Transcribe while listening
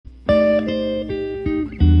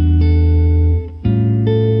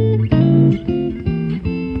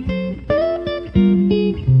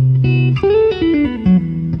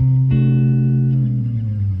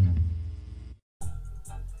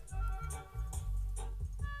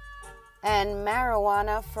And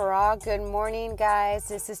marijuana for all. Good morning, guys.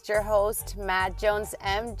 This is your host, Matt Jones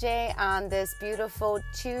MJ, on this beautiful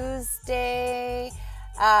Tuesday,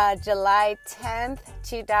 July 10th,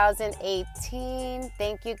 2018.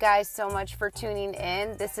 Thank you guys so much for tuning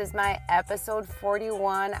in. This is my episode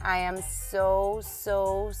 41. I am so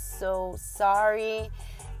sorry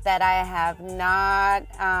that I have not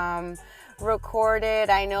recorded.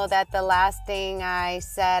 I know that the last thing I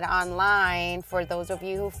said online, for those of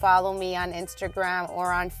you who follow me on Instagram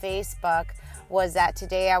or on Facebook, was that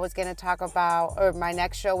today I was going to talk about, or my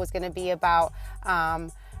next show was going to be about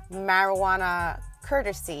marijuana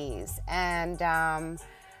courtesies, and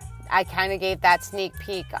I kind of gave that sneak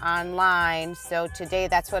peek online. So today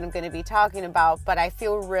that's what I'm going to be talking about. But I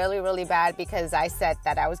feel really bad because I said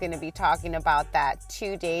that I was going to be talking about that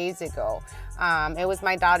 2 days ago. It was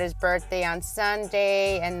my daughter's birthday on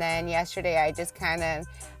Sunday, and then yesterday I just kind of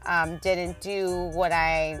didn't do what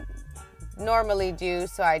I normally do,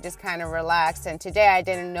 so I just kind of relaxed. And today I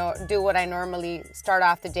didn't do what I normally start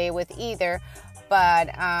off the day with either,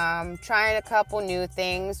 but trying a couple new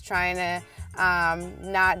things, trying to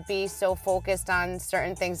not be so focused on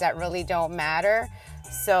certain things that really don't matter.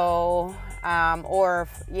 So, or,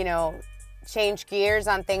 change gears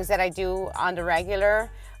on things that I do on the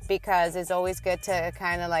regular, because it's always good to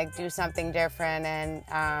kind of like do something different.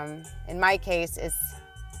 And in my case,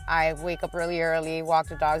 I wake up really early, walk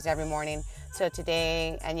the dogs every morning. So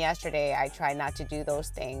today and yesterday, I tried not to do those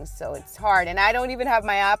things. So it's hard. And I don't even have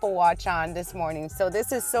my Apple Watch on this morning. So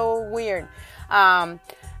this is so weird.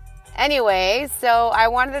 Anyway, so I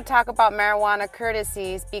wanted to talk about marijuana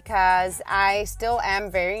courtesies because I still am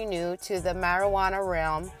very new to the marijuana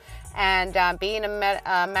realm. And being a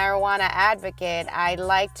marijuana advocate, I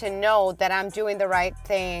like to know that I'm doing the right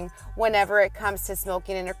thing whenever it comes to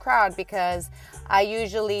smoking in a crowd, because I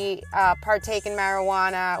usually partake in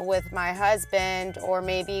marijuana with my husband or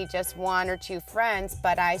maybe just one or two friends,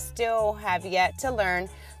 but I still have yet to learn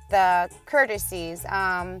the courtesies.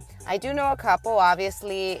 I do know a couple.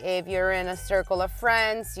 Obviously, if you're in a circle of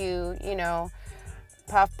friends, you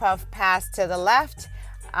puff, pass to the left.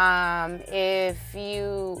 I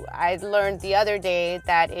learned the other day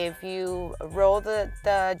that if you roll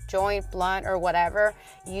the joint, blunt, or whatever,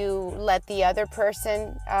 you let the other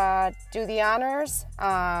person do the honors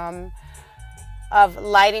of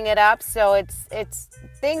lighting it up. So it's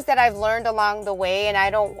things that I've learned along the way, and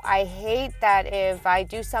I hate that if I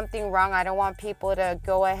do something wrong, I don't want people to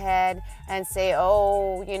go ahead and say,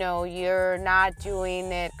 oh, you're not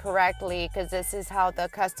doing it correctly, because this is how the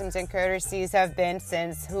customs and courtesies have been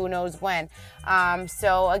since who knows when.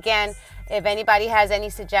 So again, if anybody has any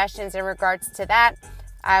suggestions in regards to that,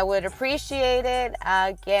 I would appreciate it.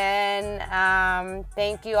 Again,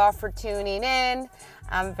 thank you all for tuning in.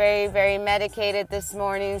 I'm very medicated this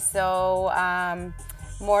morning, so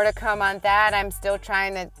more to come on that. I'm still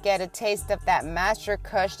trying to get a taste of that Master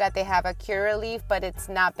Kush that they have at Curaleaf, but it's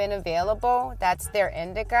not been available. That's their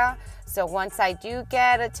indica. So once I do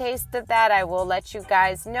get a taste of that, I will let you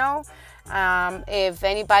guys know. If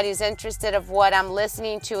anybody's interested of what I'm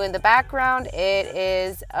listening to in the background, it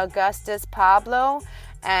is Augustus Pablo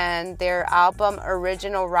and their album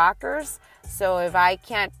Original Rockers. So if I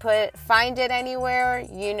can't find it anywhere,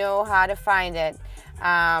 you know how to find it.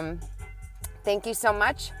 Thank you so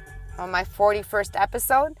much on my 41st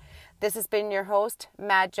episode. This has been your host,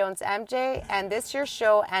 Matt Jones MJ, and this is your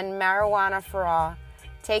show, and marijuana for all.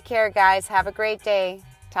 Take care, guys. Have a great day.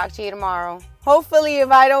 Talk to you tomorrow. Hopefully,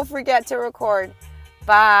 if I don't forget to record.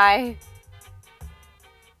 Bye.